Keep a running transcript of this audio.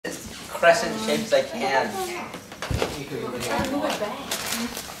crescent shaped as I can. Move it back.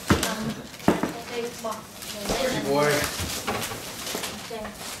 Pretty bored.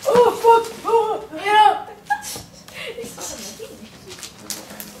 Oh fuck! Oh, yeah.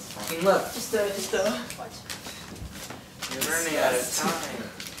 Look, Just watch. you're running out of time.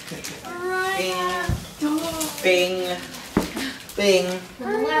 Bing. Bing.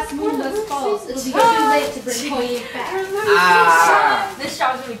 When the last moon dust falls, it'll be too late to bring Koyi back. Ah. This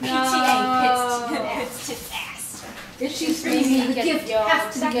shot was gonna be PTA hits tits ass. If she's screaming, the gift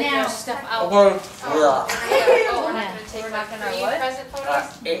has to be now. Stuff out. Okay. Oh, we're not gonna take what? Present photos.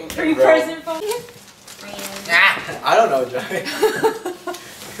 Pre-present photos. I don't know, Johnny.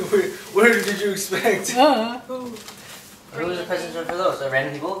 What did you expect? Who was the present for those?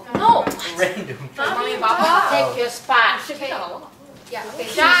 Random people? No. Random. Mommy and Papa. Take your spot. Okay. Yeah. Okay.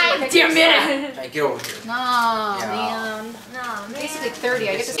 God damn it! Hey, get over here. No, Yeah. man. No, man. Basically 30. I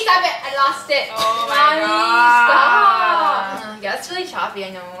get to Stop it! I lost it. Oh my Mommy, God. stop. Yeah, it's really choppy. I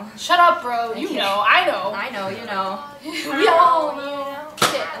know. Shut up, bro. You know. I know. I know. You know. We all know.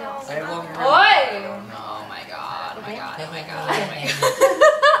 Shit. I know. I will remember. Oi! Oh my god. Oh my god. Oh my god.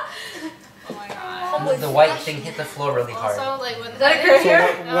 Oh my god. The white thing hit the floor really hard. Also, like when Is that a So curve here?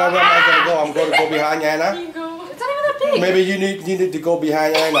 where am I gonna go? I'm gonna go behind Anna. It's not even that big. Maybe you need to go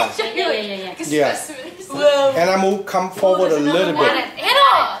behind Anna. Yeah. Anna, come forward a little bit.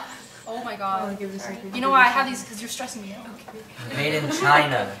 Anna! Oh my god. You know why I have these? Because you're stressing me out. Made in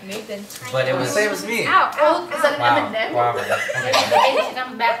China. Nathan. But it was the same as me. Ow, ow. Is that an Wow. M&M? Wow. Okay.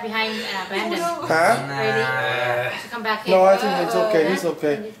 Come back behind Brandon. Huh? Nah. Come back here. No, I think it's okay. He's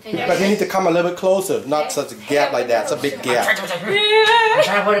okay. But he needs to come a little bit closer, not such a gap like that. It's a big gap. I'm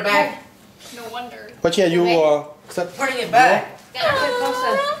trying to put it back. No wonder. But yeah, you Putting it back.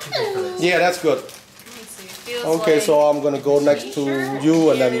 yeah, that's good. Let me see. It feels Okay, like, so I'm gonna go next to you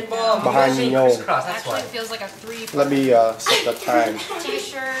and then behind you. Crisscross, that's actually why. it feels like a 3. Let me set the time.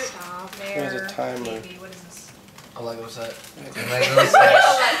 T-shirt. Here's a timer. Maybe. What is this? A Lego set.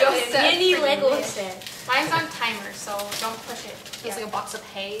 Mini Lego set. Mine's on timer, so don't push it. Feels like a box of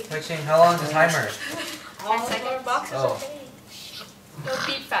hay. Pushing, how long is the timer? 10 seconds. Boxes Oh. of hay. It'll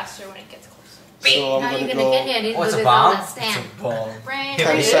beat faster when it gets closer. So Now I'm you're gonna gonna get go. here. This Oh, it's is a all bomb? that stand. It's a bomb. Brain.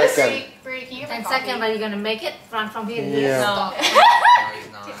 10 seconds. Brady, can you have 10 my seconds, coffee? but you're gonna make it from here to Yeah. here. No. No, he's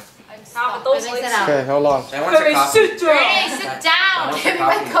not. I'm stopping those Let me legs. sit out. Okay, hold on. I want her coffee. Sit down. Hey, sit down! I want Give her me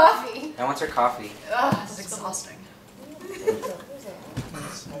my coffee. coffee. I want her coffee. Ugh, this is exhausting.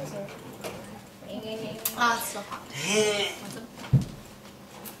 Ah, it's so hot.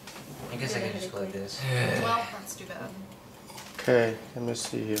 I guess I can just go like this. Well, that's too bad. Okay, let me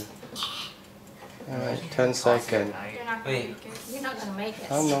see here. Alright, 10 seconds. You're not gonna Wait. make it. You're not gonna make it.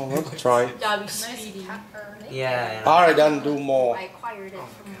 I don't know, let's try. Gotta be speedy. Yeah. Alright, then do more. I acquired it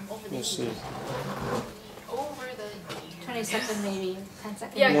from over the Let's see. Over the 20 seconds maybe. 10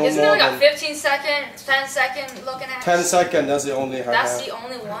 seconds. Yeah, No isn't there more like a than- 15 second, 10 second looking at 10 seconds, that's the only I That's have. the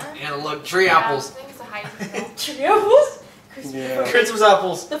only one? And look, tree I apples. think it's the highest. tree apples. Yeah. Christmas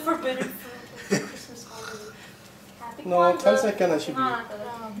apples. The forbidden fruit. Christmas holiday. Happy No, 10 seconds I should be.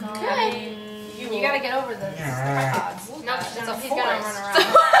 Okay. You gotta get over this. Yeah. No, It's a he's gonna run forest. around.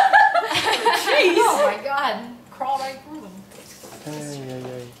 Jeez. Oh my god. Crawl right through them.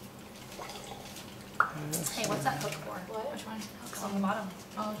 Hey, what's that hook for? What? Which one? Hook's on the bottom.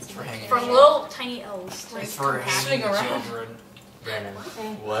 Oh, it's for hanging. From little tiny elves. to It's for swing hanging around. children. Brandon.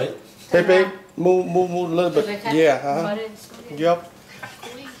 Okay. What? Hey babe, move a little bit. Yeah, Yep.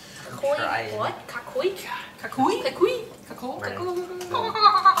 Kakoi? Trying. What? Kakoi? Kakui? Kakoi?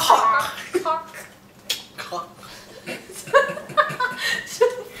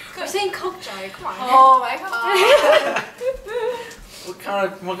 We're saying coke jar, come on. Oh my god. What kind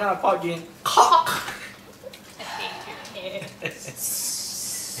of pot game? Hannah,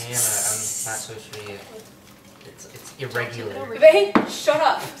 I'm not so sure yet. It's irregular. Babe, shut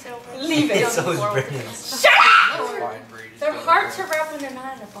up. Leave it. So is Brandon's. Shut up! Fine, Brady. They're hard to wrap when they're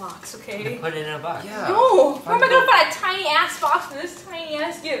not in a box, okay? Put it in a box. Yeah. No! Where am I gonna find a tiny ass box for this tiny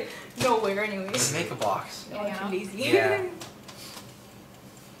ass gift? Nowhere, anyways. Make a box. Oh, I'm too lazy. Yeah.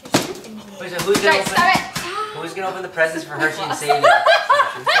 Wait, so Guys, stop it! who's gonna open the presents for Hershey and Sadie? But I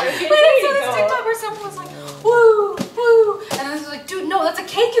saw this TikTok where someone was like, woo, woo, and I was like, dude, no, that's a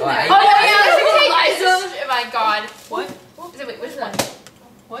cake in Oh, there. I- Oh yeah, there's a cake. Oh my god. What? Is it, wait, which one?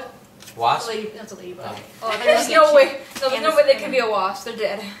 What? Wasp? That's a ladybug. Oh. Oh, there's no way. No, there's no way they can be a wasp. They're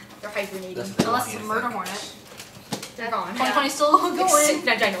dead. They're hibernating. That's the Unless one it's a you murder think. hornet. They're gone. 2020 still going.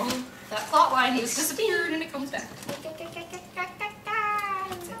 I know. That plot line has disappeared and it comes back.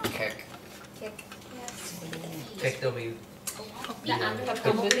 Kick. Kick. Kick, they'll be.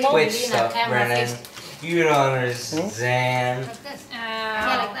 Twitch stuff, Brennan. You don't understand. Like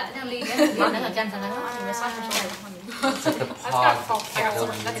that. Don't leave it. It's like the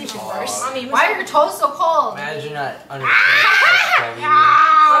pog. That's even worse. Pog. Why are your toes so cold? Imagine not understanding.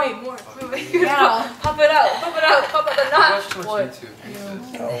 Mommy, more. Yeah. Pop it out. Pop it out. Pop out the I nut. watch too much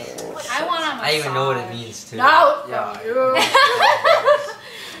YouTube. I want to. I even know what it means too. No. Yeah.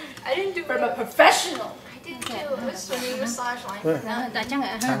 I didn't do From a professional. I didn't do a swimming massage line. Where?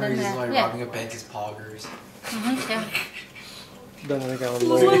 Time reasons why robbing a bank is poggers. Then I got a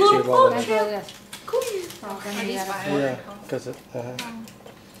little bit about it. Yeah. Yeah, because it.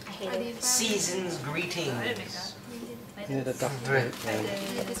 Season's greetings. Need a duct Right. tape.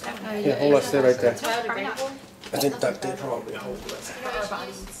 Yeah, hold on, stay right there. I think duct tape probably hold it.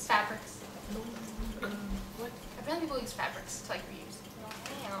 Fabrics. I feel like people use fabrics to like reuse.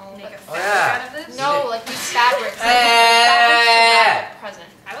 Oh yeah. No, like use fabrics. Eh. Present.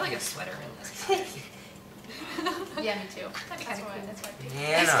 I would like a sweater in this. Yeah, me too. That'd be kind of cool. That's why.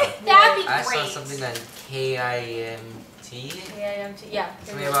 Hannah. That'd be I great. saw something on KIMT. Yeah.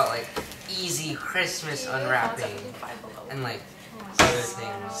 Something about like easy Christmas unwrapping and like other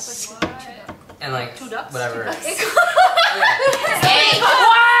things and like whatever. Hey, what?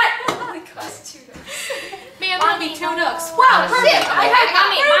 Man, mommy, 2 ducks. Wow, perfect.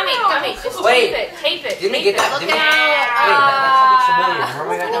 Got me. Just Wait. tape it. Didn't we get that? Look Didn't we? out. Wait, that looks familiar. Where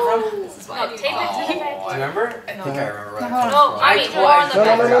we got that from? No, tape it. Do you remember? I think I remember where that No, comes I mean I more on the told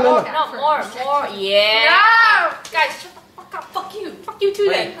you. back. No. More. Yeah. No. Guys, shut the fuck up. Fuck you. Fuck you too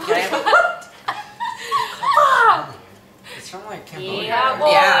Wait, then. can I have It's from like Cambodia. Yeah, boy.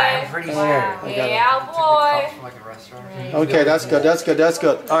 Yeah, I'm pretty sure. I got it. Yeah, from. boy. From like a restaurant. Okay, that's good.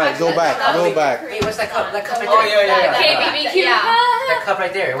 All right, go back. Wait, what's that cup? That cup right Oh, there. yeah. KBBQ. That cup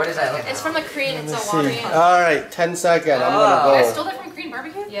right there. What is that? It's from the Korean. It's Let's a water. see. All right, 10 seconds. I'm You guys gonna stole that from Korean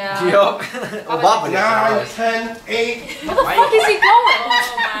barbecue? Yeah. Yup. go. 9, 10, 8. Where the fuck is he going? Oh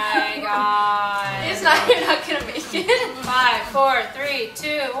my god. You're not gonna make it. 5, 4, 3,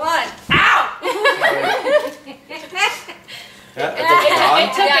 2, 1. Ow! Yeah, It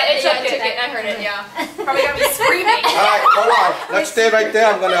took it. I heard it, yeah. Probably got me screaming. all right, hold on. Let's stay right there.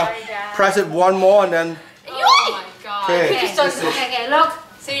 I'm gonna press it one more and then. Oh my god. Okay. Okay, look.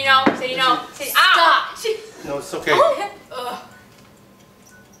 So you know. Ow! No, it's okay. Ugh.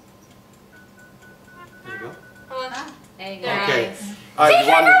 There you go. Hold on. There you go. Okay. All right,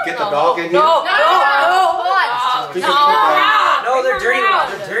 you want to get the dog in here? No. We can put that- No, they're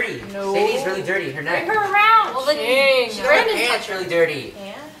dirty. They're dirty. Sadie's really dirty. Her neck. Bring her around. Well, then Her pants really dirty.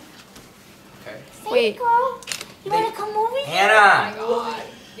 Okay. Wait. you wanna come movie? Hannah.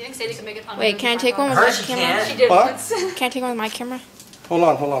 You think Sadie could make it on Wait, can I take one with Her my she camera? can't. She did What? once. Can I take one with my camera? Hold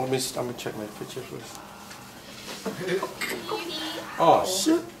on. Let me check my picture first. Oh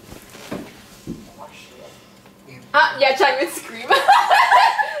shit. Yeah, Chang would scream. Wait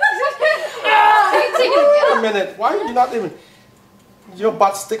a minute. Why are you not even? Your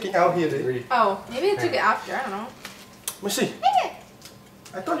butt sticking out here, dude. Oh, maybe I took it after. I don't know. Let me see.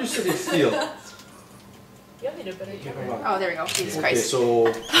 I thought you said it's still. You'll need a better camera. Oh, there we go. Jesus Okay, Christ.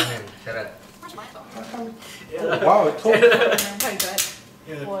 so. Shut up. Where's my phone? Oh, wow, it took. I'm trying to do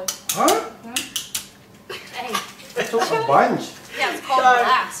it. What? Huh? Hey. It took a bunch. Yeah, it's called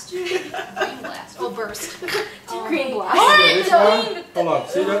blast. Green blast. Oh, burst. Green blast. Okay, this one. Hold on.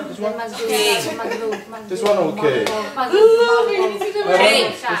 See that? This one. This one okay. Hey.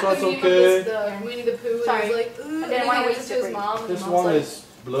 This one's okay. The Winnie the Pooh. Sorry. And like, ooh, I didn't want to waste to it. his mom. This one is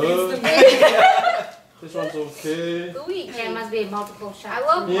blurred. This one's okay. Luigi. Yeah, it must be multiple shots. I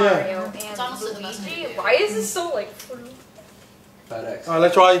love Yeah. Mario and It's honestly the best Luigi. movie. Why is this so like? FedEx. Alright,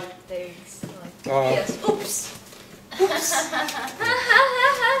 let's try. Thanks. Yes. Oops.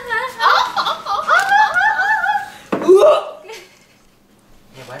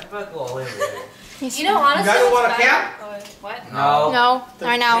 Yeah, why did I go all over there? You know, honestly, You guys don't want a what's cat? better- What? No. No,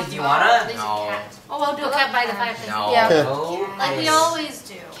 right now. Hey, do you wanna? There's a No. cat. Oh, we'll do a cat by the fireplace. No. Yeah. No. Like we always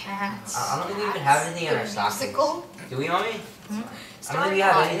do. Cats. I don't think we even have anything in our stockings. Musical. Do we, mommy? I don't think we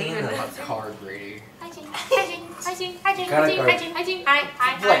have anything in them. Card rating. Playing Okay,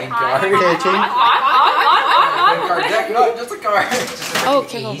 Ching. Card deck, no, just a card. Oh,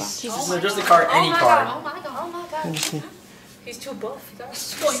 okay, hold on. Ace. Jesus. No, just a card, any card. Oh my god. Oh my god. Let me see. He's too buff. He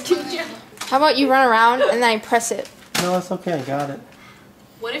got How about you run around and then I press it? No, it's okay. I got it.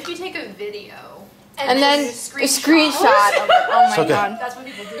 What if you take a video And then you a screenshot of it. Oh It's my okay. god. That's what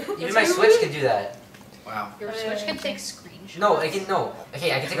people do. Even my Switch can do that. Wow. Your Switch can take screenshots. No, I can no.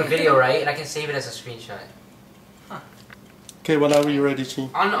 Okay, I can take a video, right, and I can save it as a screenshot Okay, whenever you're ready,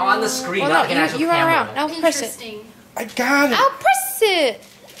 Ching. on the screen, Well, not like an no, actual you run camera. around. Now press it. Interesting. I got it. I'll press it.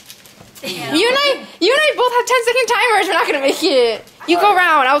 You and I both have 10-second timers. We're not gonna make it. You go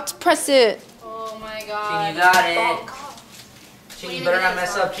around. I'll press it. Oh my Chin, god. you got it. Chin, you better not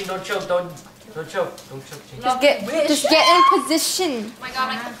mess up. Chin, don't choke. Don't choke. Don't choke, Chin. Just get in position. Oh my god,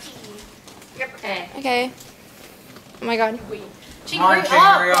 I can pee. Okay. Okay. Oh my god. Chin, Come on, hurry Chin,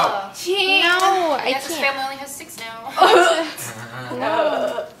 hurry up. up. No, I Yes, this can't. family only has 6 now.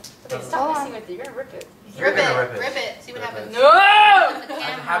 No. Stop messing with it. You're gonna rip it. You're gonna rip it. Rip it. See what Rip happens. it. No! What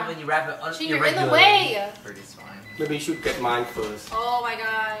happens when you wrap it Chin, your you're in the regular way. Pretty's fine. Maybe you should get mine first. Oh my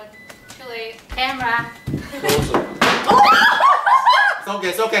god. Too late. Camera. Closer. It's okay,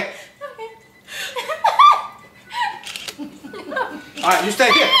 it's okay. Alright, you stay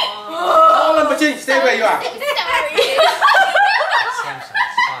here. Hold on, Pachin, stay where you are. Samsung,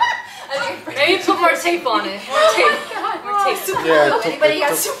 it's fine. Maybe put more tape on it. More tape. More tape. Super Yeah, glue. took Anybody the- got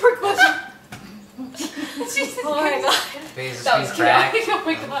took- super glue? Jesus Oh my god. Face That is was cracked. cute. Oh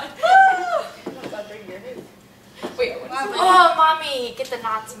my god. Wait, Oh, mommy, get the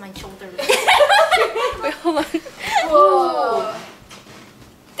knots in my shoulder. Wait, hold on. Whoa.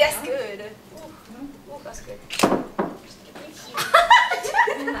 That's good. Ooh, that's good.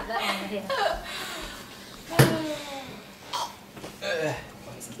 Not that one here.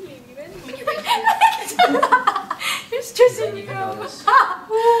 Make it right. You're stressing me out. Look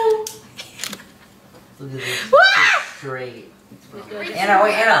at this. It's straight. Anna,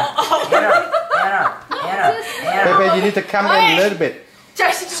 wait, Anna. Baby, you need to come in a little bit.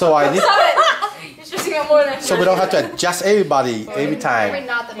 So I need, You're stressing out more than so we don't have to adjust everybody every Every time.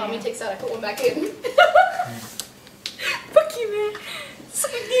 knot that mommy takes out, I put one back in. Fuck you, man.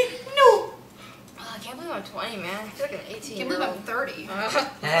 Suck my dick. No. Oh, I can't believe I'm 20, man. I feel like an 18. I can't believe I'm 30.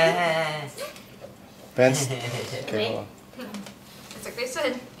 Vance. Okay, hold on. It's like they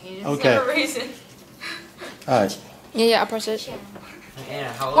said. You just Okay. have a reason. Alright. Yeah, I'll press it.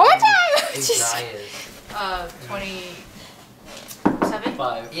 Anna, how old One more do you time! think Jesus. Zai is? 27?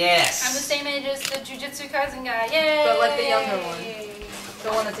 5. Yes. I'm the same age as the Jujutsu Kaisen guy. Yay! But like the younger one. The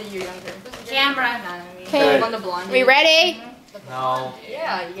one that's a year younger. Camera. Okay. The one, the blonde. We ready? No.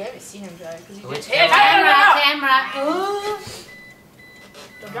 Yeah, you haven't seen him drive. Cause you Which did. camera? Camera.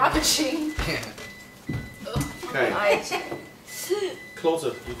 Don't drop it, Sheen. Okay.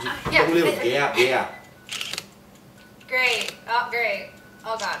 Closer. Yeah. Great. Oh, great.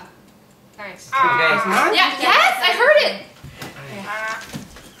 Oh, God. Nice. Okay. Yeah, yes, I heard it.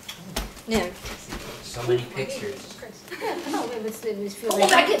 Yeah. So many pictures. No, we feel Pull the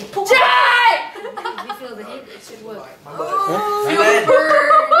back heat. in. Pull back. We feel the heat. It should work. Feel the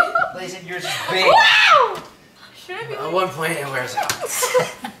bird. They said yours is big. Wow. Should I be At one point it wears out.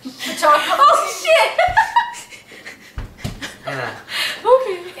 the chocolate? Oh, shit. Anna.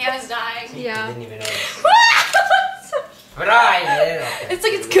 Okay. Anna's dying. You Yeah. didn't even notice. But I did. Okay. It's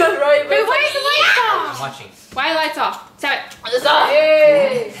like it's good, right? Wait, why is the lights I'm off? watching. Why are the lights off? Stop it. It's off.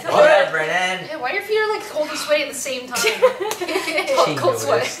 Yay. What, Brennan? Yeah, why are your feet are like cold and sweaty at the same time? She Cold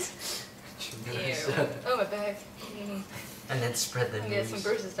sweat. noticed. She noticed. Oh, my back. And then spread the We got some news.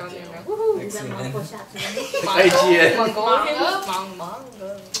 bruises down there now. Woohoo. Excellent. IGN. Mongolian. Manga.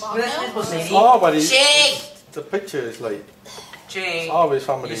 What's that supposed to It's be? already, Jake! the picture is like, Jake! always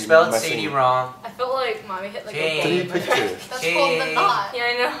somebody You spelled messing. Sadie wrong. I felt like mommy hit like Jane. a Three pictures. That's called the knot. Yeah,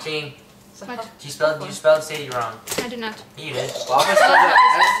 I know. Jane, What? you spelled Sadie wrong. I do not. You did. Baba said that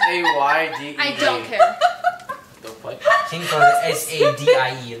S-A-Y-D-E. I don't care. The what? Jane called it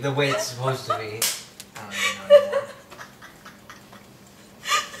S-A-D-I-E, the way it's supposed to be. I don't even know anymore.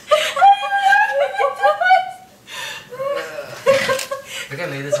 Look, I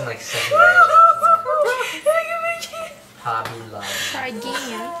made this in like second grade. Hobby Lobby. Try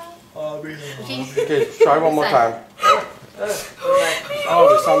again. Okay, try one more time. Oh,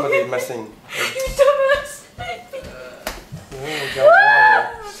 there's somebody messing. Oh, got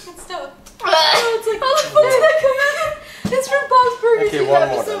It's from Bob's Burgers. Okay, You one got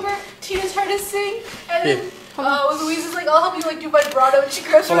more episode then. where Tina's trying to sing, and Here. then Louise is like, "I'll help you like do vibrato," and she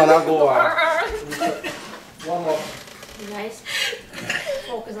grabs Hold her. on, I'll go one more. You guys,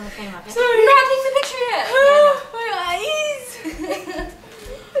 focus on the camera, okay? You're not taking the picture yet. Yeah, My eyes.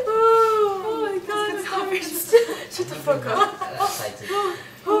 Oh my god. Shut the fuck up. That's excited.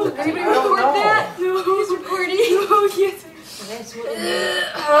 Oh, anybody record that? No. He's recording. No, yes. Okay, so what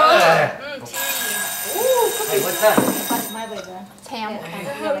Hey, what's that? Pass my way, bro. It's ham. Yeah,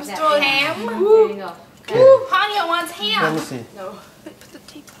 like that. Ham. There you go. Ooh, Hanya wants Let me ham. see. No. Put the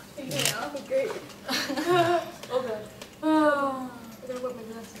tape on. Yeah, great. Oh god. Oh, I gotta whip my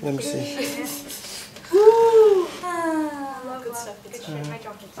glasses. Let me see. Woo! Good stuff. Good stuff. My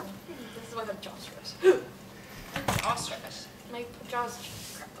jaw hurts. This is why I have jaw stress. ostrich. My jaws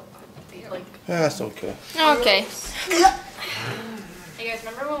cracked a lot. They, like. That's okay. Okay. Hey guys,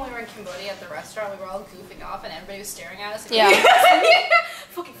 remember when we were in Cambodia at the restaurant? We were all goofing off and everybody was staring at us. Like, Yeah.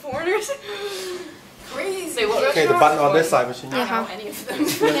 Fucking foreigners. Crazy. What Okay, the button on this side, machine. I don't know any of them.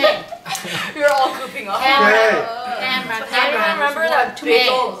 Okay. We were all goofing off. Camera. Anyone Camera. remember that big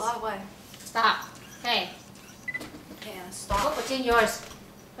old? What? Stop. Hey. Yeah, stop. Put in yours.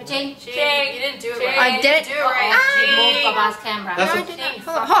 Put in. Jake, you didn't do it right. I didn't. do it right. Move Jake. Papa's camera. That's No, I a- did not.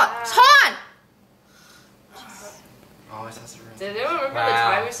 Hold on. Hold on. Always has to ring. Did anyone remember the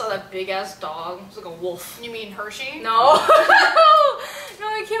Wow. time we saw that big ass dog? It was like a wolf. You mean Hershey? No. No,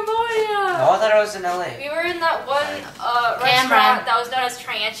 in Cambodia. No, I thought it was in LA. We were in that one Camera. restaurant that was known as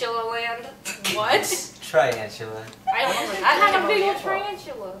Tarantula Land. What? Triantula. I don't remember that. Had a big old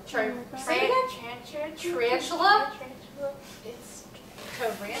tarantula. Tarantula? Tarantula? It's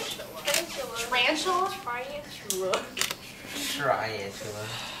Tarantula. tarantula. Tarantula? Triantula.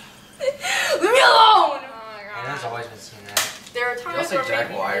 Leave me alone! Oh my And there's god. always been seeing that. There are You times also where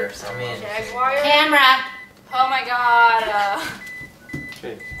Jaguar or I something. mean, Jaguar. Camera. Oh my god.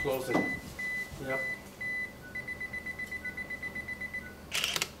 Okay, close it. Yep.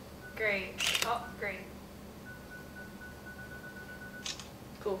 Great. Oh, great.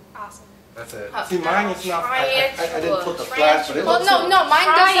 Cool. Awesome. That's it. See, mine is not. I didn't put the flash, but it Well, looks. no, mine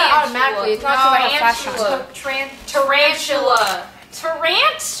does that automatically. It's not because I have flash on. Tarantula.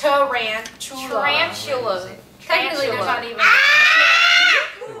 Tarantula. Technically, there's not even.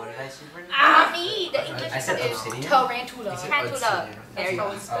 wait, what did I say? Brendan? The English I said is obsidian? tarantula. You said Tarantula. obsidian. There you go.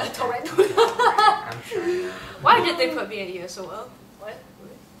 Oh, okay. Tarantula. I'm sure. Why did they put me in ESOL? What?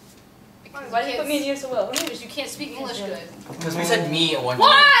 Because Why did they you put me in can't- ESOL? Because you can't speak English good. Because we said me at one time.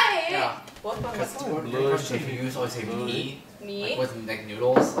 Why? Yeah. What? Because you used to always say me. Me? Like with like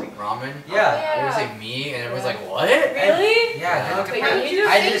noodles, like ramen. Yeah. They always say me, and everyone's like, what? Really? Yeah, I did like Wait, a can you I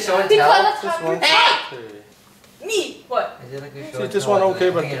did a show and Because tell. that's This how one's Hey! okay. Me! What? I did like a show See, and this tell, one and okay, I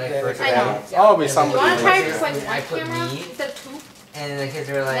but think then I it first can had- always Yeah, somebody. You want to try like just that. like I one put camera me. instead of two? And the kids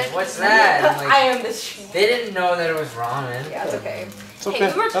were like, what's that? I'm I like, am this. they didn't know that it was ramen. Yeah, it's okay. It's Hey, okay.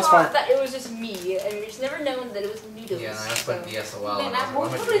 we were That's taught fine. that it was just me, and we just never known that it was noodles. Yeah, and I just put DSOL. Man, and I that was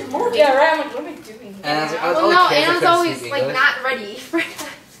like, nobody's what am I moving. doing? Yeah, right. I'm like, what am I doing? And I was like, I was Well, all no, kids, I Anna's couldn't always speak like English. not ready for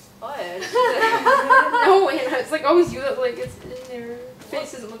that. What? No, Anna, it's like always you that like it's in there.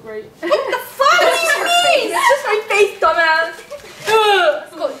 Face doesn't look right. What the fuck? What do you mean? It's just my face, dumbass.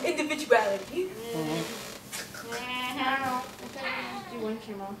 It's called individuality. I don't know. Do one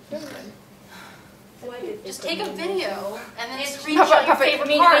camera. Just take a video and then Puppet, screenshot your puppet. favorite I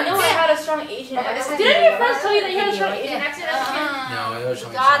mean, parts. I know I had a strong Asian accent. Did Did any of your friends friends tell you that you had a strong Asian accent? No, it was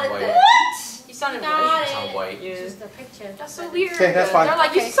showing Got some it white. then. What? You sounded Got really. it. Some white. Yeah. Just a picture. That's so weird. Okay, that's fine. They're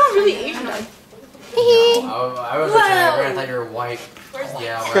like, you sound really Asian. I'm like, I was looking at her and I thought you were white. where's the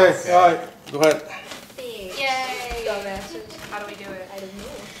Yeah. Okay, alright, go ahead. Yay. dumbasses? How do we do it? I don't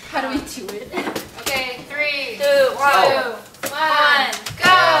know. How do we do it? Okay, 3, 2, 2, 1, 1, go!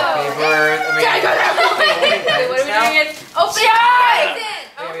 Happy birthday. Wait, what are we doing? It? Open your eyes!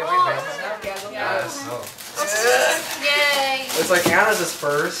 Yes. Yay! It's like Anna's is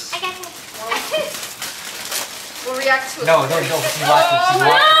first. We'll react to it. No, she's watching, she's watching.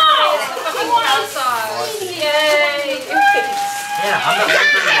 Hot sauce. Yay! Yeah, I'm the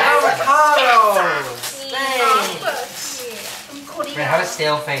avocados. Man, have a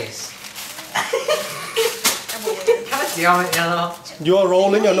stale face. See how it yellow? You're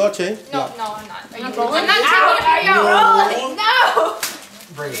rolling or not, Jay? No, I'm not. Are you rolling? I'm not taking it. rolling! No!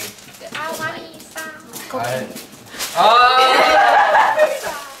 Bring it. Got it. Oh!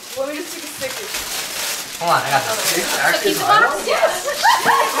 Let me just take a sticker. Hold on, I got this. It's actually viral? Yes!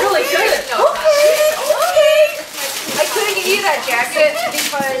 Really good. Okay! I couldn't get you that jacket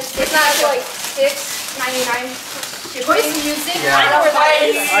because it's not like $6.99. Voice music. Yeah. I know where that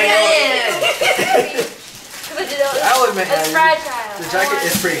is. I know. Because I did it. I'll admit, It's the fragile. jacket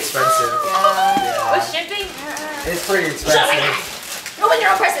is pretty expensive. What's Yeah. shipping? It's pretty expensive. Open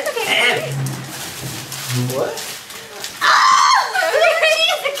your own present. What?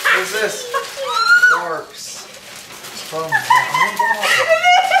 What's this? Forks. From.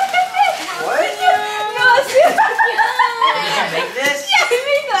 What? Did you make this? Yeah, I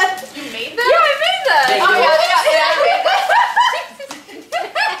made that. You made that? Yeah, I made that. Thank Oh, you. yeah, I made that.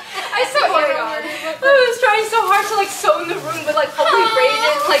 I so Oh my God. I was trying so hard to like sew in the room, but like hopefully Ray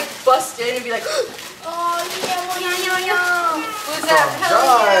didn't like bust in and be like, who's that?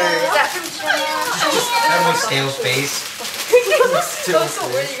 Joy. Is that from China? That was stale face. So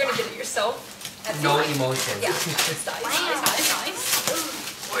where are you gonna get it yourself? No emotion. Yeah. It's nice. Nice, nice, nice.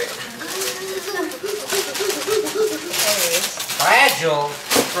 Fragile.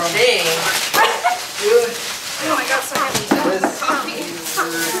 Ching. Oh my god, so heavy.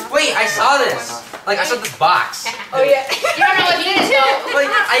 Wait, I saw this. Like, I saw this box. Oh yeah. You don't know what it is, though. Like,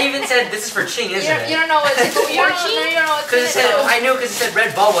 I even said, this is for Ching, isn't it? You don't know what it is. You don't know what's in Because it, though. I knew because it said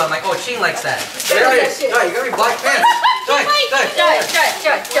red bubble. I'm like, oh, Ching likes that. You gotta be black pants. Black pants.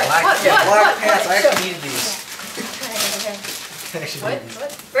 I actually needed these. I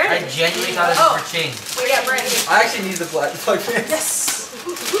genuinely thought this was for Ching. I actually need the black pants.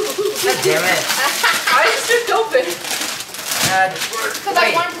 God damn it. I just ripped open. God. Because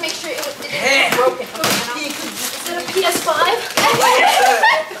I wanted to make sure it didn't broken. Is it a PS5?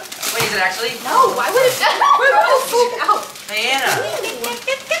 Wait, is it actually? No, why would it? We're both sold out. Hey, Anna.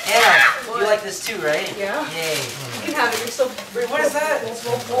 Anna, you like this too, right? Yeah. Yay. You can have it. You're so. Wait, what is that?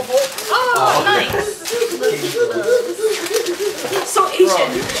 Oh, nice. So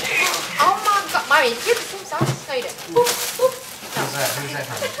Asian. Oh my god. Mommy, you're so excited. Who's that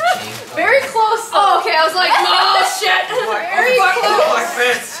from? Ching? Very close. Oh, okay. I was like, oh shit. Very Black close.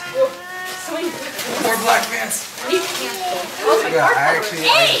 pants. More black pants. Yeah, I actually.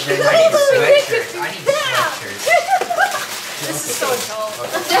 I need sweatshirts. I need sweatshirts. This is so dull.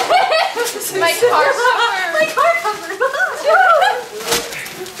 My car cover. My car cover.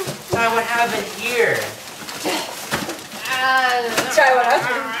 What happened here? Try one out.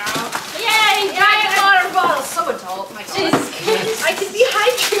 Yay! Giant water bottle. So adult. My God. Jesus. I can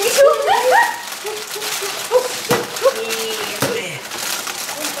dehydrate.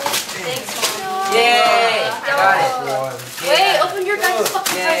 Thanks, Mom. Yay! Got it. Wait, open your guys'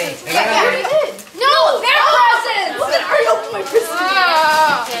 fucking Yay. presents. I got it. already did. No, they're presents. I already opened my presents.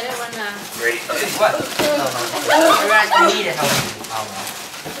 What? We're gonna need to help you. Oh, no.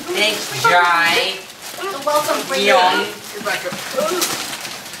 Thanks, Jai. Welcome for you. Young. Get back up.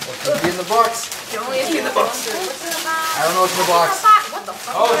 What's in the box? In the box. I don't know what's in the box. What the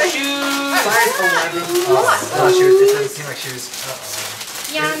fuck? Oh, shoes. Sorry for landing. Oh, shoes. It doesn't seem like shoes.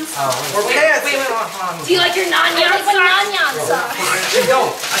 Oh, wait, pants. wait, hold on. Do you like your Nanyang socks? No,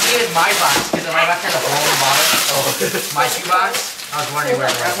 I gave it my box because my box had a hole in the bottom. My shoebox. I was wondering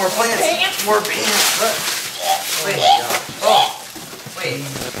where it Got was. more pants. More pants. Wait. Oh. Wait.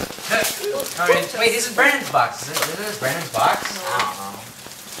 Wait, this is Brandon's box. Isn't this Brandon's box? I don't know.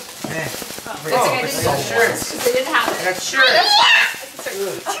 okay, It's I so didn't shirts. They didn't have I it. got shirts.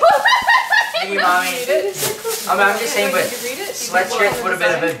 Thank you, Mommy. I'm just saying, but sweatshirts would have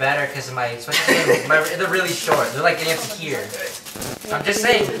been a bit better because my sweatshirts, they're really short. They're like up to here. I'm just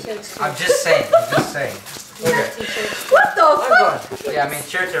saying. Okay. What the fuck? Yeah, I mean,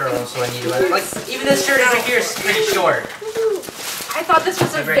 shirts are also a neat one. Like, even this shirt over here is pretty short. I thought this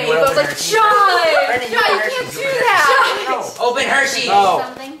was a Brandon, babe. I was like, Hershey. Shy! Brandon, you Shy, open you can't Hershey's. do You open that! Hershey's. Open Hershey! No.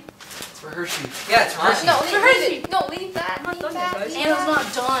 Something. It's for Hershey. Yeah, it's Hershey. No, leave it. No, leave that. I'm not done Leave yet, that. guys. Anna's not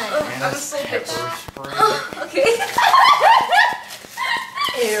done. And so pepper spray. Okay.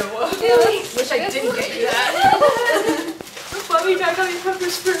 Ew. Wish I didn't get you that. Mommy, I got you pepper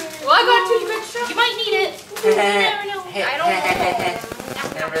spray. Well, I got two good stuff. You might need it. You never know. I don't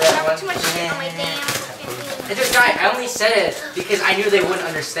Remember that one? too much shit on my damn. It's just, guy, I only said it because I knew they wouldn't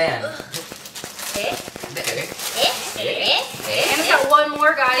understand. Anna's got one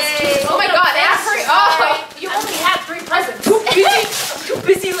more, guys. Oh my god, that's hurry up. You only had 3 presents. Too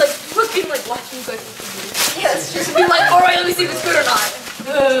busy, like, looking, like, watching you guys. Yes, just be like, alright, let me see if it's good or not.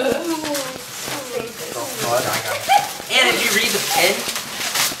 And if you read the pin,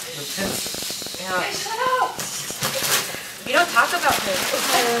 Shut up. You don't talk about this.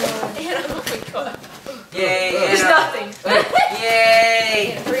 Anna, oh my god. yay, There's Anna. nothing.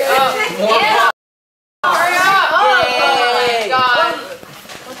 Yay! Hurry up. Hurry up. Oh my god.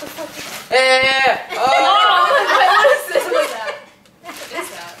 What the fuck? Yeah! Oh, what is this? What is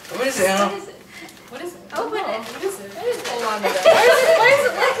that? What is it, Anna? What is it? Open it. What is it? Hold on. Why is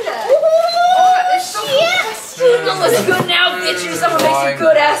it like that? It's so Dude, that looks good now, bitches. Someone make some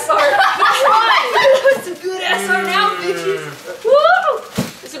good ass art. Try. Some good ass art now, bitches. Woo!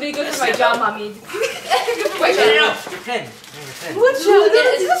 This would be good for my job, mommy. Wait, no. Your pin. Your pin. What job?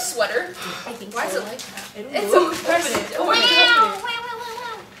 Is this a sweater? I think Why is so. it like that? It's so confident. Oh my god.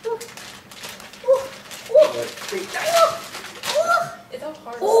 It's so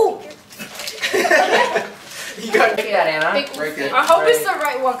hard. Ooh. You got Look at that, Anna. right there. I hope it's the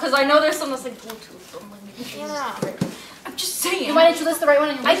right one, because I know there's some that's like Bluetooth. Yeah. I'm just saying. Why didn't you list the right one?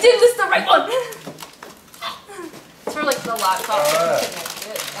 I did list the right one. It's for like the laptop. You can connect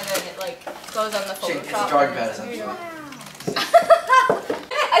it, and then it like goes on the Chick, it's a Photoshop. drawing pad, isn't it?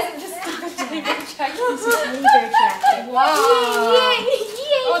 I just Laser jacket. wow. Yay!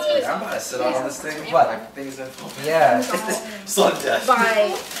 Oh, it's really I'm about to sit on this thing. What? Like things that fall. Yeah. Sun death.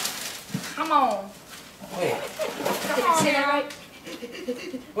 Bye. Come on. Wait. Did I say that right?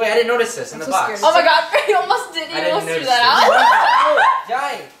 Wait, I didn't notice this in the box. Oh my god, you almost didn't. I You didn't almost threw notice that it.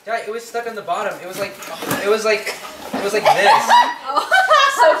 out. Jai, it was stuck on the bottom. It was like this.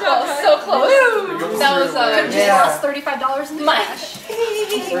 So close, so close. That was Yeah. lost $35 in the cash.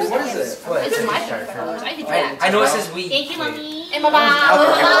 What is it? What? It's my $35. I did that. I know it says we. Thank you, mommy. And my mom.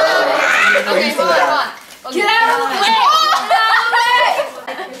 Okay, hold on. Get out of the way! Get out of the way!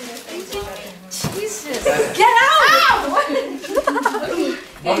 Jesus. Get out!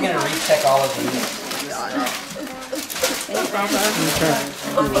 I'm gonna recheck all of these.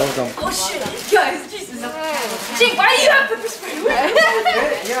 Welcome. Oh shit, guys, Jesus. Jake, why do you have pepper spray?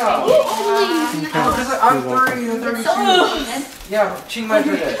 Yeah. I'm 30 and 32. Yeah, Ching might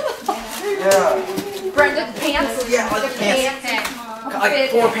do that. Yeah. Brenda pants. Yeah, like pants. Like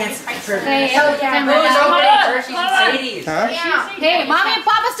 4 pants. Hey, Hell yeah. Hershey's and Sadie's. Huh? Yeah. hey, mommy and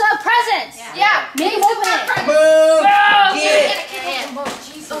papa still have presents. Yeah. Make them open it. Boom! Get it!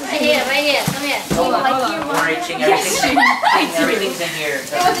 Right here, right here. Come here. Hold on. Don't worry, Ching, everything's in here.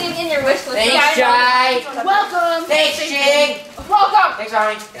 It wasn't in your wish list. Thanks, Jai. Welcome. Thanks, Ching. Welcome. Thanks,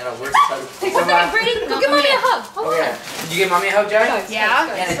 Mommy. And a worst type. Take one second, Brady. Go give mommy a hug. Hold on. Okay. Did you give Mommy a hug, Jai?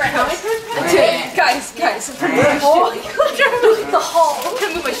 Yeah. And Guys. Oh, I'm trying to move the hall. I'm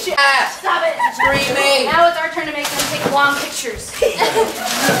gonna move my shit. Stop it. Screaming. Now it's our turn to make them take long pictures.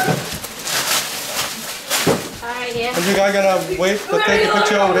 Alright, here. Are you guys gonna wait to take a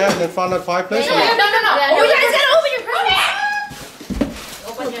picture over there in front of the fireplace? No. Oh, you guys gotta open your presents.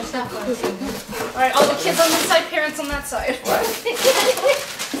 Open your stuff first. Alright, all the kids on this side, parents on that side.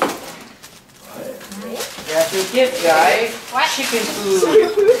 That's your gift, Jai. What? Chicken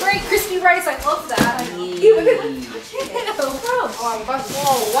food. Great crispy rice, I love that.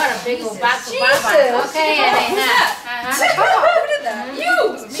 Whoa, what a big old box of Jesus. bonbons. Okay, Who's and that? Who did that?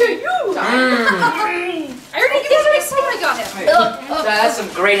 You! I already gave him my phone, I got him. That's some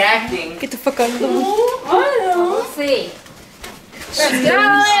great acting. Get the fuck out of the way. we'll see. Get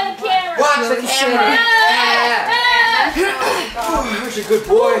out of the camera. Watch the camera. Who's a good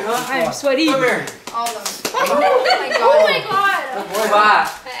boy, huh? I am sweaty. Come here. All of them. Oh my god. Good boy, Baba.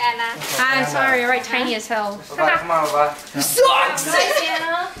 I'm sorry, I write tiny as hell. Baba, come on, Baba. Sucks! Nice,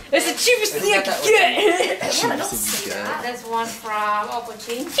 Anna. It's the cheapest thing I Isn't that could get. There's one from Oppo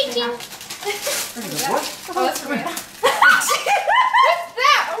Ching. What? Oh, that's for me. What's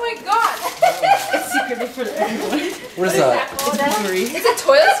that? Oh my god. It's secretly for everyone. What is that? It's a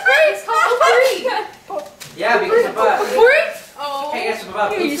toilet spray? It's called Potpourri. Yeah, because of Baba. Potpourri? Oh. Hey, guess what,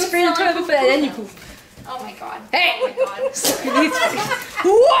 Baba? You spray the toilet before that, then you poop. Oh my god. Hey! Oh my god.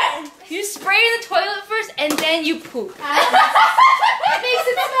 What? You spray in the toilet first and then you poop. It makes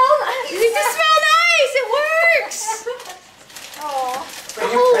it smell nice. It makes it smell nice! It works! Oh.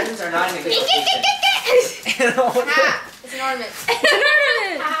 Your presents are not in a good location. It's an ornament. It's an ornament!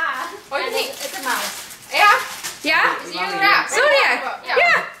 What do you think? It's a mouse. Yeah? Yeah? Is it you? Yeah. Zodiac!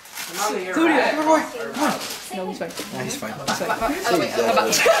 Yeah! Zodiac. No, he's fine. Nah, he's fine. Oh, wait. This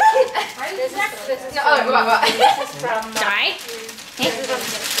No, oh, what? is from Die?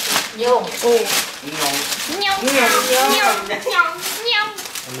 Yo. I'm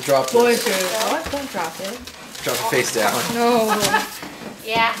gonna drop this. What? Don't drop it. Drop it face down. No.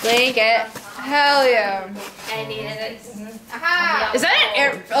 Yeah, Blanket. Hell yeah. I needed it. Aha. Is that an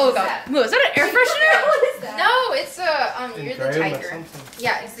air? Oh god. Moo, is that an air freshener? What is that? No, it's You're the Tiger.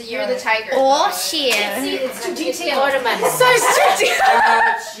 Yeah, it's the You're the Tiger. Oh shit. It's too It's detailed. ornament. So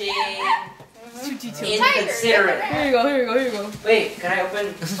Inconsiderate. Here you go, here you go, here you go. Wait, can I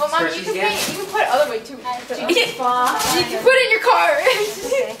open Well, Mom, you Hershey's can again? put it other way too. You can put it in your car.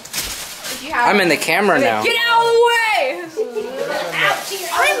 If you have. I'm in the camera now. Get out of the way!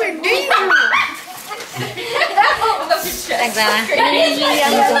 I'm in danger! Thanks, Anna.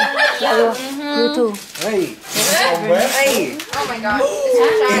 You too. Hey. Hey, Oh my god.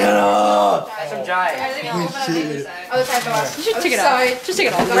 It's some Jai. Other side of us. You should take it off. Just take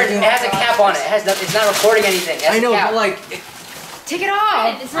it off. It has a cap on it. It's not recording anything. It has I know, a cap. but like, Take it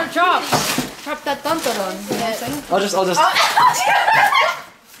off. It's not dropped. Drop that dun dun dun. You know what I'm saying? I'll just.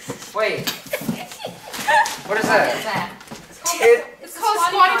 Wait. What is that? It's called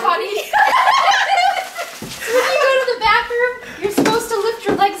Squatty Potty. When you go to the bathroom, you're supposed to lift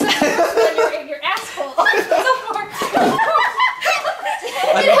your legs up and your asshole. Put it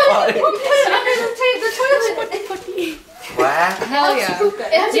under the toilet. What? Hell yeah.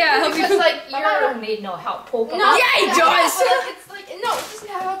 Yeah, help you because poop. like I you're. don't need no help. Poke No, Yeah, he does. It's like no, it just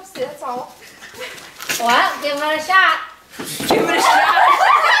helps. That's all. Well, give it a shot. Give it a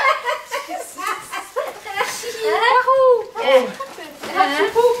shot. Hey,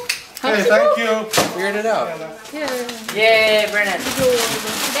 thank you. Figured it out. Yay, Brennan.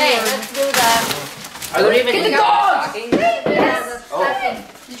 Okay, let's do the. Are there even Get the any dogs! stockings?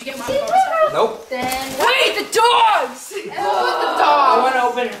 Did you get my phone? Nope. Then. Wait, the dogs! I want to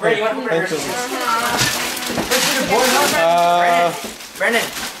open. Brennan, you want to open Hershey's? Brennan,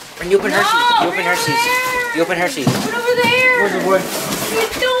 when you open Hershey's, you open Hershey's. You open Hershey's. Put over there! Where's the wood? What are you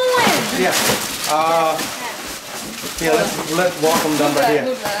doing? Yeah. Yeah, let's walk them down by here.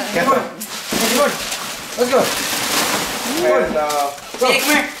 Get them. Let's go. And Sadie,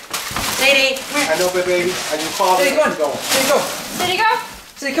 come here. Sadie, come here. I know, baby. And you follow. Sadie, come on. Go. Sadie, go. Did he go?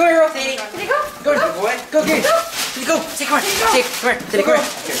 Sadie, come here, girl. Sadie, Did he go? Go, good boy. Go, Gage. Sadie, go. Sadie, come here. Sadie, come here. Sadie, come here.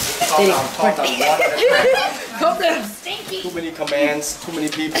 Calm down. Calm down. One at a time. Go there. Stinky. Too many commands. Too many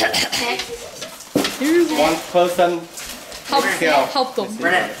people. One person. Help them.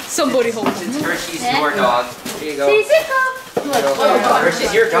 Brennan, Somebody hold them. since Hershey's your dog, here you go. Go.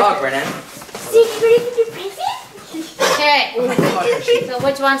 Hershey's your dog, Brennan. Okay. So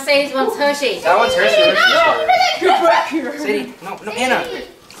which one says one's Hershey? That one's Hershey. Get back here. Sadie, no, Anna.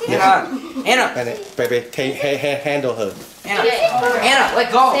 Anna, And baby, handle her. Anna,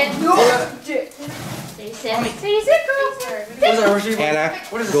 let go. Anna,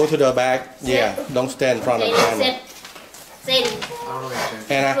 go to the back. Yeah, don't stand in front of Anna. Sadie.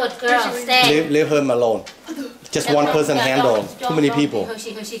 Anna, Good girl. Stay. leave her alone. Just one person handle. Too many people.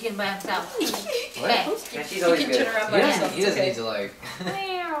 Hershey can by himself. What? Okay. Yeah, she's always good. He doesn't need to like.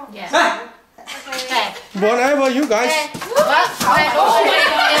 Yeah. Okay. Whatever, you guys. What? Oh my god.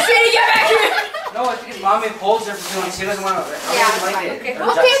 Sadie, get back here! No, it's because mommy pulls her for doing. She doesn't want to. Yeah, like it. okay.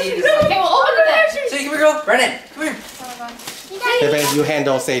 Or Sadie doesn't like it. We'll open it. Sadie, come here, girl. Brennan, come here. Baby, you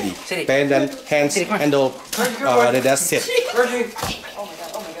handle Sadie. Sadie. And then hands handle. That's it. Hershey.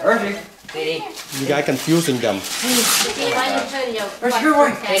 Hershey. Sadie. You guys confusing them. Where's your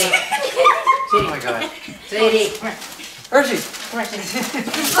boy? Sadie. Oh my god. Sadie. Hershey. Brennan. He's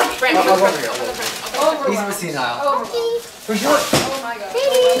senile. Where's your? Oh my god.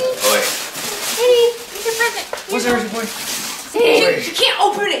 What's the Hershey boy? Sadie, she can't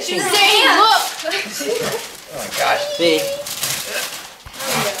open it. She's saying, look. Oh my gosh. Sadie.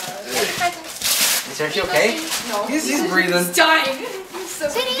 Is Hershey okay? No. He's breathing. He's dying.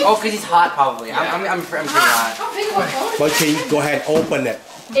 Oh, because he's hot, probably. I'm pretty hot. How big of a bone? But Ching, go ahead, open it.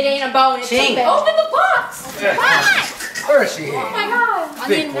 It ain't a bone. It's Ching. a bone. Open the box. Hershey. Oh my god.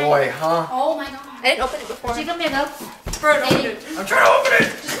 Big boy, huh? Oh my god. I didn't open it before. She come here, go. Bert opened it. I'm trying to open it.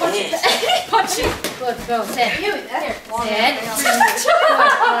 Punch it. Good, go. Sit. Here, there. Sit.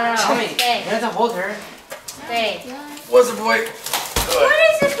 Mommy, Stay. you have to hold her. Stay. What's the boy? What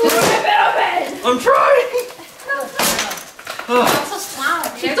is this? I'm trying. I'm so small.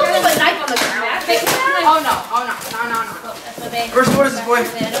 She don't leave a knife on the ground. Oh no. Oh no. No. That's my baby. Where's this boy? I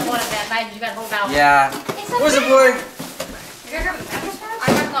don't want a bad knife. You gotta hold out. Yeah. Where's the boy? I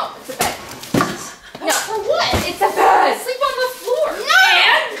don't know. It's a bed. No. For what? It's a bed. Sleep on the floor. No.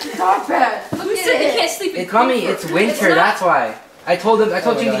 And? It's not bed. Who said they can't sleep in Mommy, it's winter, that's why. I told Jim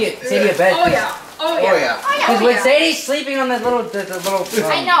to get Sadie a bed. Oh yeah. Oh yeah. Because when Sadie's sleeping on the little, I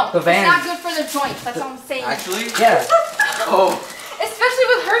know. the van. It's not good for the joints. That's what I'm saying. Actually? Yeah. Oh. Especially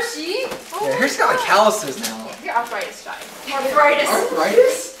with Hershey. Yeah, Hershey's got like calluses now. Your arthritis, Johnny. Arthritis.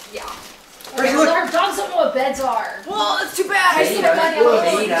 Arthritis? Yeah. Hershey, look. Our dogs don't know what beds are. Well, it's too bad. I Sadie see that does. money on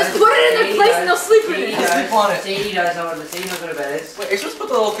Sadie it. does. Just put it in their Sadie place does. and they'll sleep in Sadie it. does. Sleep on it. Sadie does know what Sadie knows what a bed is. Wait, are you supposed to put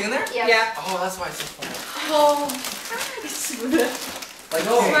the little thing in there? Yeah. Oh, that's why it's so funny. Oh. Like,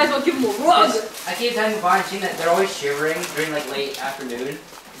 Might as well give them a rug. I keep telling Vaughn and Shane that they're always shivering during like late afternoon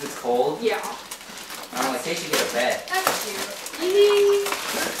because it's cold. Yeah. I'm like, they should get a bed. That's cute.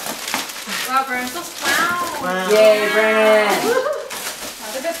 Wow, Brennan, so smile. Yay, Brennan!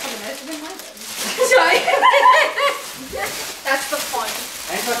 The bed's coming nicer than mine. That's the fun.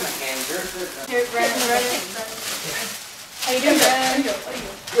 I ain't fucking hands. Here, Brennan. How you doing, Brennan?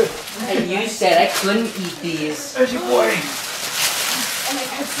 And you said I couldn't eat these. Hershey boy. Oh my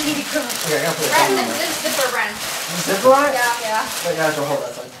god, Sadie, girl. Okay, I gotta put it Brennan, down. this is zipper, Brennan. Zipper on it? Yeah. Wait, guys, we'll hold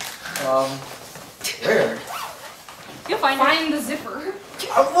that side. Where? You'll find the zipper.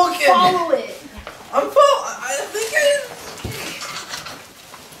 I'm looking. Follow it. I think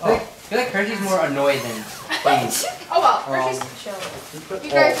I feel like Hershey's more annoyed than pleased. Oh well, Hershey's chill. You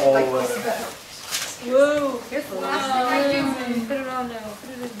guys are like this is better. Whoa. Here's the last thing. Put it on now. Put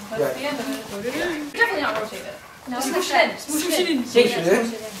it in. That's the end of it. Definitely not rotate it. No, smoosh it in. Smoosh it in. Shake it.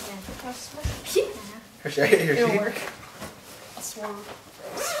 Hershey, Hershey. It'll work. I'll swerve.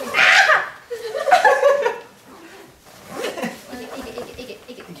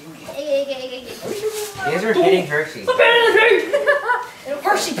 guys are hitting Hershey.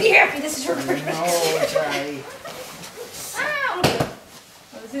 Hershey, be happy. This is your Hershey. No, Charlie.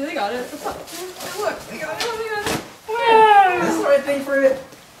 See, they got it. Look, they got it. That's the right thing for it.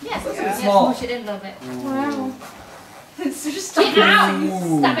 Yes, It's small. Push it in a little bit. Wow. It's just Get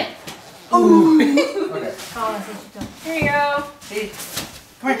out! Stop it! Ooh. Okay. Oh, that's what you've done. Here you go. See?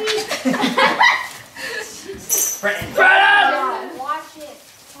 Come here. Brenton. Watch it.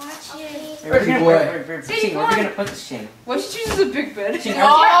 Watch it. Hey, where Hershey are boy. we gonna put this thing? Why should you use a big bed? Shane,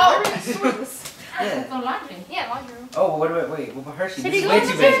 Oh! Yeah. Go laundry. Yeah, laundry room. Oh, what about, wait, what about Hershey? This Sadie, is go way in too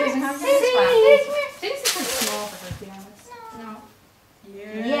the big. stairs. Things are pretty small for her, to be honest. No.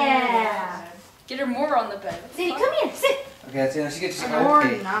 Yeah. Get her more on the bed. Sadie, come here. Sit. Okay, that's it. She gets Or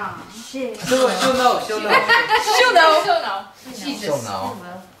okay. nah. Shit. She'll know. She'll know. She'll know. Jesus. She'll know.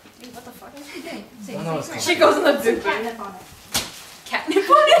 What the fuck? She'll know what's going She goes in the big bed. Catnip on it. Catnip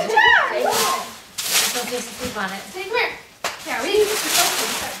on it. Don't just sleep on it. Say, come here. Yeah, we need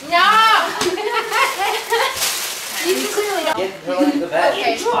to No! You clearly don't. Get her on the bed.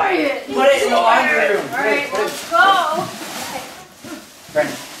 Okay, try it. Put it in the laundry room. Alright, Put it. let's go.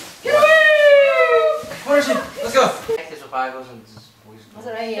 Brendan. Get away! Come on, Hershey. Let's go. This with Bibles and just boys. What's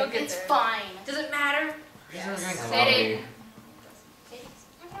it right here? You'll get It's there. fine. Does it matter? Sadie.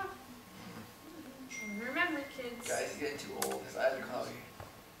 Remember, kids. Guys, he's getting too old. His eyes are cloudy.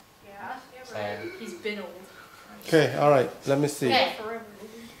 Yeah, Sad. He's been old. Okay, all right. Let me see. Okay. Forever.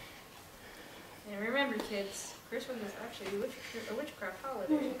 And remember, kids, Christmas is actually a witchcraft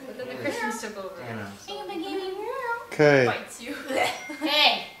holiday, but then the Christians took over. Anna. Okay, Bites you.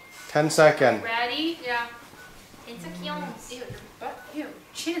 Hey. 10 seconds. Ready? Yeah. It's a kions. Ew, your butt. Ew, your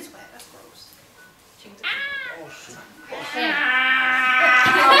chin is wet. That's gross. Chin's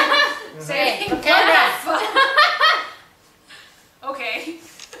Say it. Okay.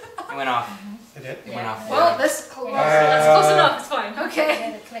 It went off. It did? It went off. Well, that's close enough. It's fine.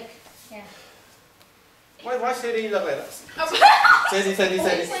 Okay. Click. Yeah. Why Sadie look like that? Sadie,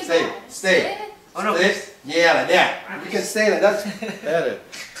 stay. Oh no. Stay. Yeah, like that. You can stay like that. Better.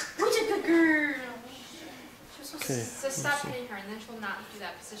 Which a good girl. Okay. So stop hitting her, and then she'll not do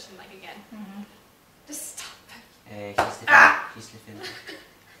that position like again. Just stop. Hey, she's sniffing. She's sniffing.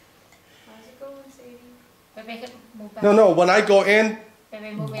 How's it going, Sadie? Baby, move back. No, when I go in,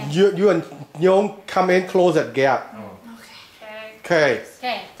 Baby, move in. you and Young come in, close that gap. Oh. Okay. Okay,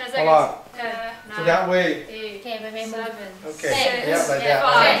 Okay. 10 hold seconds. on. 10, So 9, that way, 8, Okay, baby, move. 7, okay. 6, Yeah, like that.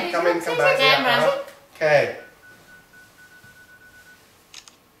 5. Come in, come back. Camera. Okay.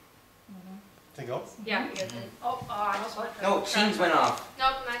 There you go. Yeah, you get it. Oh, I just went. No, Sheen's went off.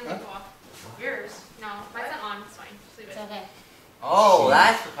 Nope, mine didn't go off. Yours? No, mine's not on. It's fine. Just leave It's it. okay. Oh,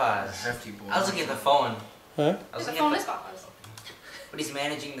 that's the pause. Hefty boy. I was looking at the phone. Huh? I was The looking phone at is focused. but he's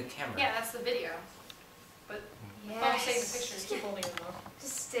managing the camera. Yeah, that's the video. But I'm saying the pictures. Keep holding it though.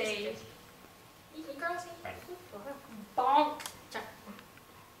 Just stay. You girls bonk.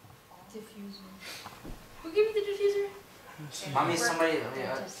 Diffuser. Who gave me the diffuser? Mommy, somebody.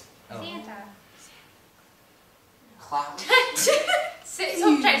 Oh. Santa. Cloud. Sophie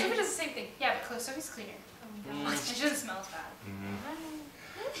does the same thing. Yeah, but Sophie's cleaner. Mm. And she doesn't smell as bad.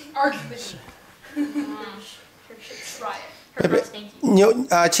 Mm-hmm. Argument. Try it. Her breath's stinky.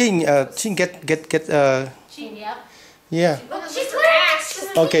 Ching, get, Chin, yep. yeah. Look, she's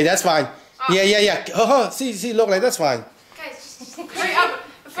relaxed. Okay, that's fine. Yeah. Oh, see, look like that's fine. Guys, just hurry up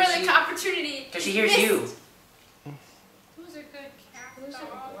for the opportunity. Because she hears you. Who's a good cat? What?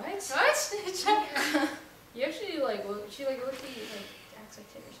 You actually she looked at you acts like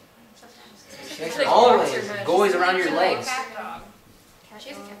Tig or something. Sometimes. She She, always rocks your head. goes around your legs. Cat dog. She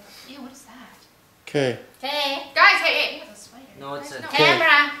has a cat dog. Ew, what is that? Okay. Okay. Guys, hey. It's a spider. No, it's a.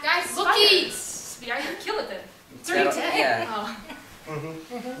 Camera. Guys, looky. Yeah, you kill it then. It's already dead. Yeah. Oh.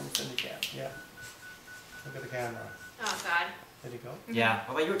 Yeah. Look at the camera. Oh God. There you go. Yeah.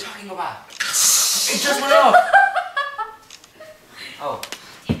 What you were talking about? It just went off. Oh.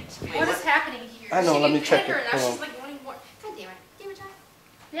 Wait, What is happening here? I know, She let me pet check her, it. Now Hold she's on. like wanting more. God damn it.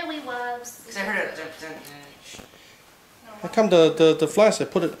 There we was. Because I heard it. How come the flash? I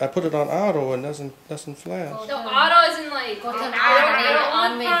put it on auto and doesn't flash. No, auto isn't like. Go to I an don't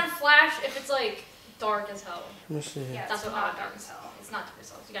on put me. on flash if it's like dark as hell. Let me see here. Yeah, that's what auto dark as hell. It's not dark as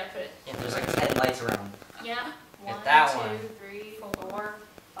hell. You gotta put it. Yeah, there's like 10 lights around. Yeah. Get that one. 2, 3, 4.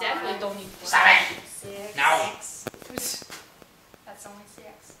 Definitely don't need 4. Stop it! 6. No. That's only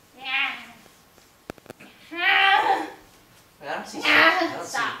 6. Wait, I don't see 6.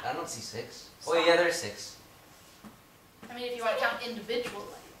 I don't see 6. Oh yeah, there's 6. I mean, if you want to count individual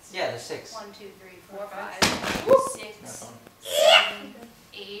lights. Yeah, there's 6. 1, 2, 3, 4, 5, 6, 7,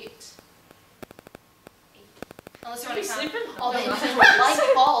 8, Unless you want to count all the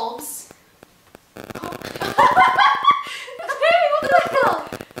light bulbs. Hey, what the hell?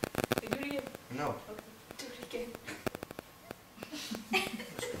 Do it again. No. Do it again.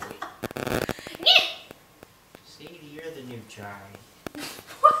 Sadie, you're the new Jai.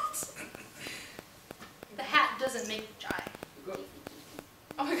 What? The hat doesn't make the Jai.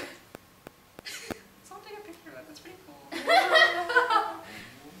 Oh my god. Someone take a picture of it. That's pretty cool.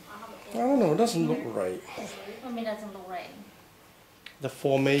 I don't know. It doesn't look right. I mean, it doesn't look right. The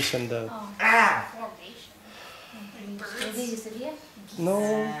formation, the Oh, Ah! formation. Did you see it?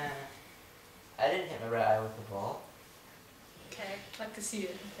 no. I didn't hit my right eye with the ball. Okay, I'd like to see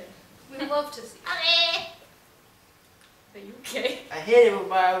it. Okay. We'd love to see it. Okay. Are you okay? I hit it with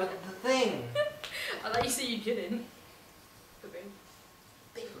the thing. I thought you said you didn't. Okay.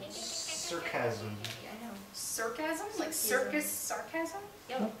 Sarcasm. Yeah, I know. Sarcasm? Like circus sarcasm?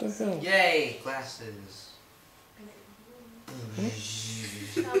 What the hell? Yay, glasses.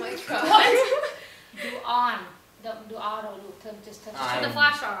 Oh my god. Do on. Don't do auto loop. Just touch Turn the I'm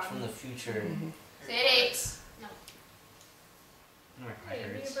flash on. from the future. It. My Hey,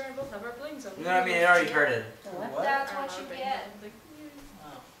 me and Baron both have our blings on. You know what I mean? It already hurted. What? That's what you get.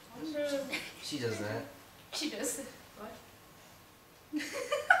 She does that. She does. What?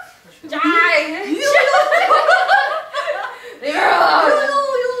 Die! Leave her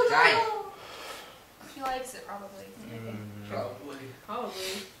alone! Die. She likes it, probably. Probably. Probably.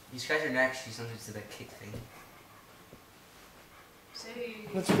 You scratch your neck, she sometimes does that kick thing. Say.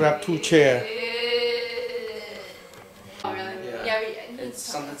 Let's grab 2 chairs. Oh, really? Yeah. Yeah, It's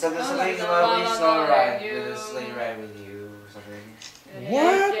something about we blah, slow blah, ride you. with a sleigh ride with you or something.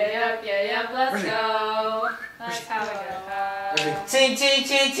 What? Yeah, let's Where's it? go. That's how we get Where's it? high. Ting ting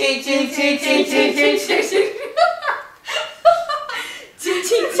ting ting ting ting ting ting ting.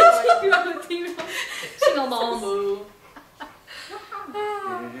 Sing along, boo.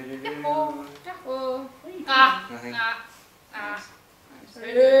 Ah, Nothing. ah.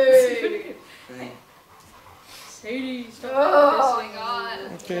 Hey. Nothing. Sadie, stop. Oh my god.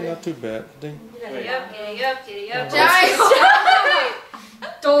 Okay, not too bad. Then Giddy up, giddy up, giddy up. Guys,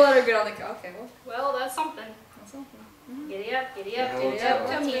 Don't let her get on the couch. Okay, well, that's something. That's something. Giddy up, giddy up, giddy up.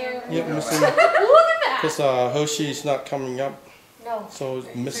 Come here. yeah, missing. Look at that. Because Hershey is not coming up, no. so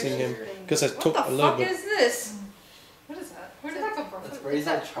it's missing him. Because I What took the a little fuck bit. is this? What is that? Where did that come from? Where is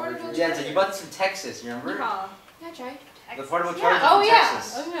that charger? Jensen, you bought this from Texas, you remember? Yeah. Yeah, try. The portable charger Oh from yeah.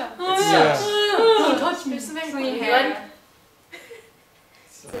 Texas. Oh yeah. Yeah. Don't touch me. There's something Clean clean hair.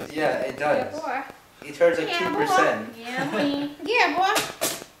 Yeah, it Yeah, does. boy. It turns like Yeah, 2%. Yeah, me. Yeah, boy.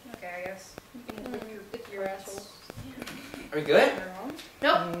 Okay, I guess. You can lick your asshole. Are we good?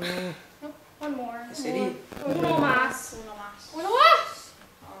 Nope. Mm, One more. Sadie? Uno más. Uno más. Uno más.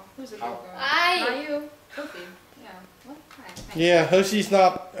 Oh, who's it? Oh. Not Ay. you. Sophie. Yeah. What? Hi. yeah, Hershey's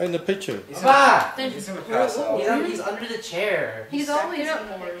not in the picture. Papa! He's gonna pass out. He's under the chair. He's always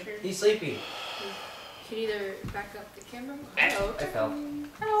more. He's sleepy. Can either back up the camera. I fell.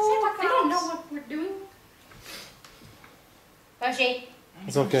 Hello. They don't know what we're doing. Hershey.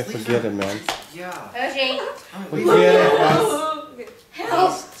 It's okay, forget it, man. Yeah. Hershey. Forget it, man.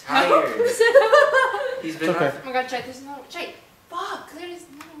 He's tired. He's been It's okay. Oh my god, Jay, there's another. Jay, fuck, there's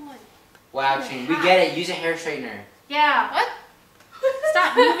another one. Wow, Shane, we get it. Use a hair straightener. Yeah. What?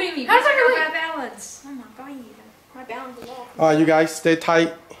 Stop moving me. How's that going? going? Bad balance. Oh my god. My balance is off. Alright, you guys stay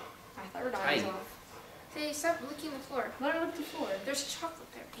tight. My third eye is Tight. off. Say, stop licking the floor. Let her lick the floor. There's chocolate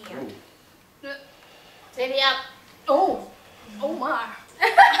there. And. Sadie up. Oh. Oh my.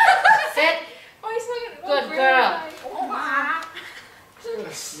 Sit. Oh, he's not Good gonna. girl. Oh my.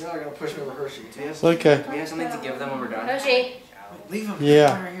 You're not gonna push me over Hershey. It's okay. We have something to give them when we're done. Hershey. Leave him.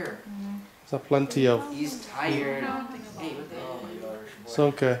 Yeah. Right here. There's plenty of. He's tired. Hey, what the Oh hell? my gosh. It's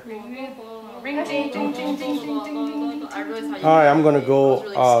okay. Ring ding ding ding ding ding ding. I really thought you. Alright, I'm gonna I was go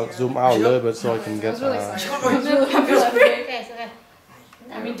really scared. zoom out a little bit so I can I get. was really excited. Okay, it's okay.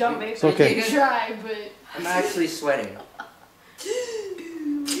 I mean, don't make It's okay. me try, but. I'm actually sweating.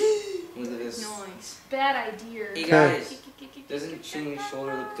 Look at this. Noise. Bad idea. Hey guys, doesn't chewing your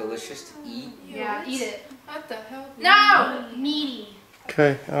shoulder look delicious to eat? Yeah, eat it. What the hell? No! Meaty.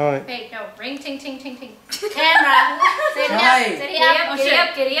 Okay, alright. Wait, no. Ring, ting, ting, ting, ting. Camera. Sadie up. Right. Sadie up. Giddy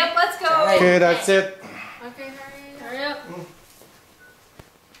up. Giddy up. Let's go. Right. Okay, that's it. Okay, hurry up.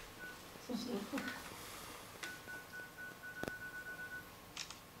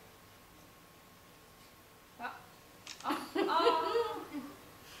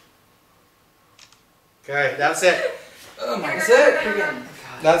 Okay, that's it. Oh my god.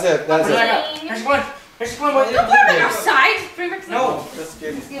 That's it. That's it. Here's one. Here's one. What? Outside? Bring back to the No. Let's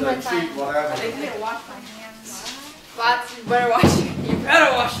get give my the time. treat, whatever. I need to wash my hands. spots. You better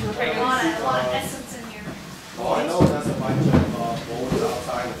wash your A lot of essence in here. Oh, I know there's a bunch of bowls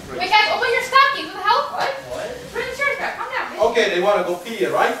outside the fridge. Wait, guys, open your stockings. What the hell? What? Bring the chairs back. Calm down, bitch. Okay, they want to go pee,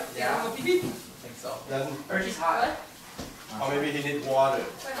 right? Yeah. I think so. Then, Or she's hot. or maybe he need water.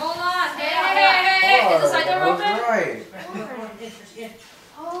 Wait, hold on. Hey. Is the side door open? Right.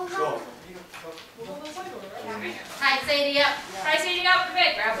 Go. Hi, Sadie up. Hi, Sadie up. Come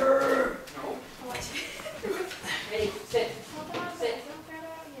in. Grab her. Ready, sit. Sit.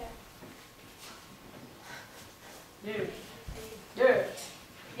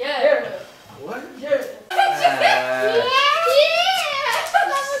 Yeah. What? Yeah.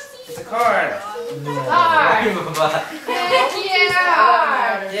 It's a card. Car.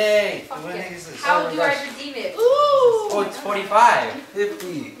 Yeah. Yay. What is this? How do I redeem it? Oh, it's 45.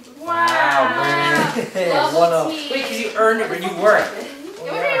 50. Wow. Wow. One up. Wait, because you earned it when you work.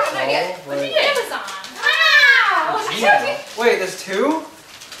 What did you get? Amazon. Wow. Wait, there's two?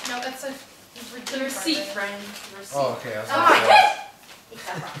 No, that's a receipt, friend. Receipt. Oh, okay. I was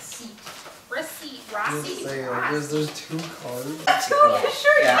Receipt. there's two cards.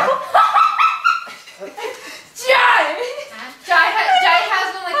 Yeah. Jai has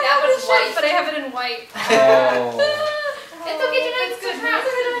one like that, but it's white. But I have it in white. Oh. It's okay, Jai. It's good.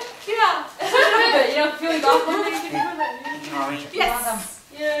 Yeah. You know, feeling awful. Yes.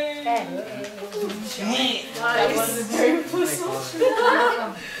 Yay. That one is very personal.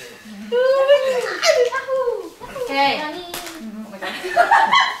 Okay.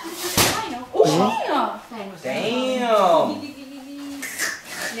 Damn.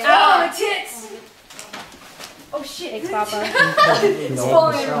 Oh, tits. Oh shit. Thanks, Papa. It's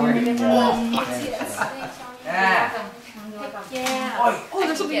falling everywhere. Yeah. Yeah. Oh,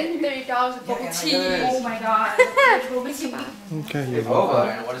 there's $30 of bubble tea. Yeah, Oh my god. Okay, you go.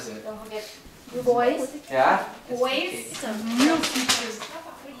 Boba. What is it? Don't forget your boys. Yeah? Boys. Some real features.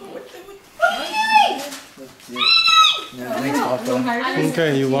 Thanks, Papa.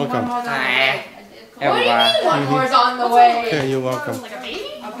 Okay, you're welcome. What do you mean one more's on the way? Okay, you're welcome. Like a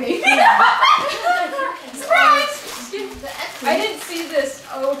baby? A baby? Surprise! I didn't see this.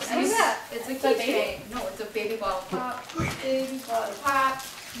 Oh, what is that? It's a keychain. No, it's a baby bottle pop. Baby bottle pop.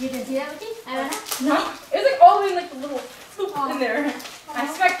 You didn't see that, Ricky? No, it's like all in like the little poop in there. I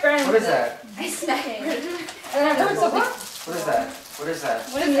expect Brandon. What is that? I expect it. And I heard something. What is that? What is that?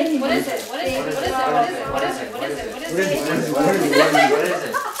 What is it? What is it? What is it? What is it? What is it? What is it? What is it? What is it? What is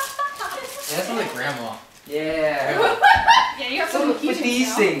it? Yeah, that's like grandma. Yeah. Yeah, you have some With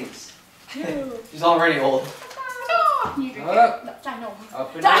these things. She's already old. Up. I know.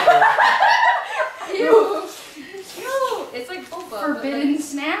 Up and over. Ew. Ew. It's like boba. Forbidden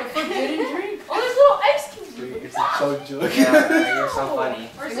snack. Forbidden drink. Oh, there's little ice cubes. It's a choke joke. Yeah, you're so funny.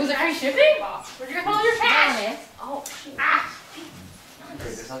 Was it free shipping? Where'd you get all your cash? Oh, shoot. Ah. Wait,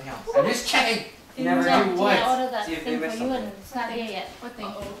 there's nothing else. I'm just checking. You never Yeah, do what? I ordered that See if they thing missed for you something. and it's not here yet. What thing?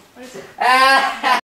 What is it? Ah!